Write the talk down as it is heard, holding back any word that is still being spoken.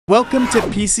Welcome to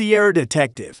PC Error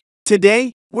Detective.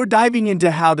 Today, we're diving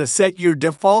into how to set your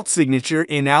default signature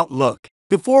in Outlook.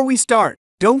 Before we start,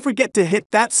 don't forget to hit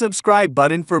that subscribe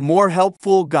button for more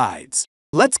helpful guides.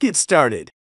 Let's get started.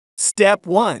 Step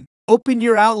 1. Open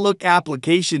your Outlook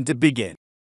application to begin.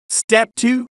 Step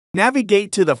 2.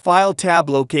 Navigate to the File tab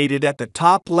located at the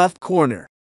top left corner.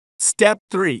 Step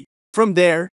 3. From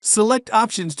there, select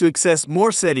Options to access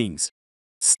more settings.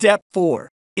 Step 4.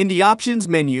 In the Options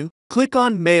menu, click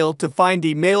on Mail to find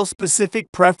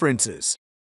email-specific preferences.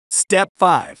 Step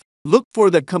 5. Look for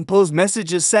the Compose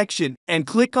Messages section and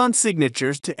click on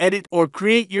Signatures to edit or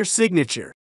create your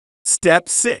signature. Step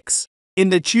 6. In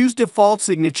the Choose Default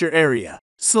Signature area,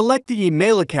 select the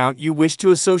email account you wish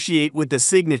to associate with the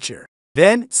signature.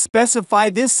 Then, specify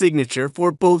this signature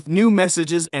for both new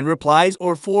messages and replies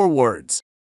or forwards.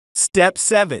 Step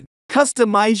 7.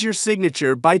 Customize your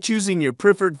signature by choosing your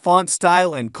preferred font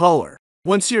style and color.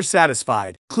 Once you're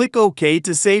satisfied, click OK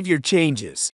to save your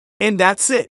changes. And that's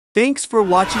it. Thanks for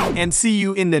watching and see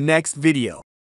you in the next video.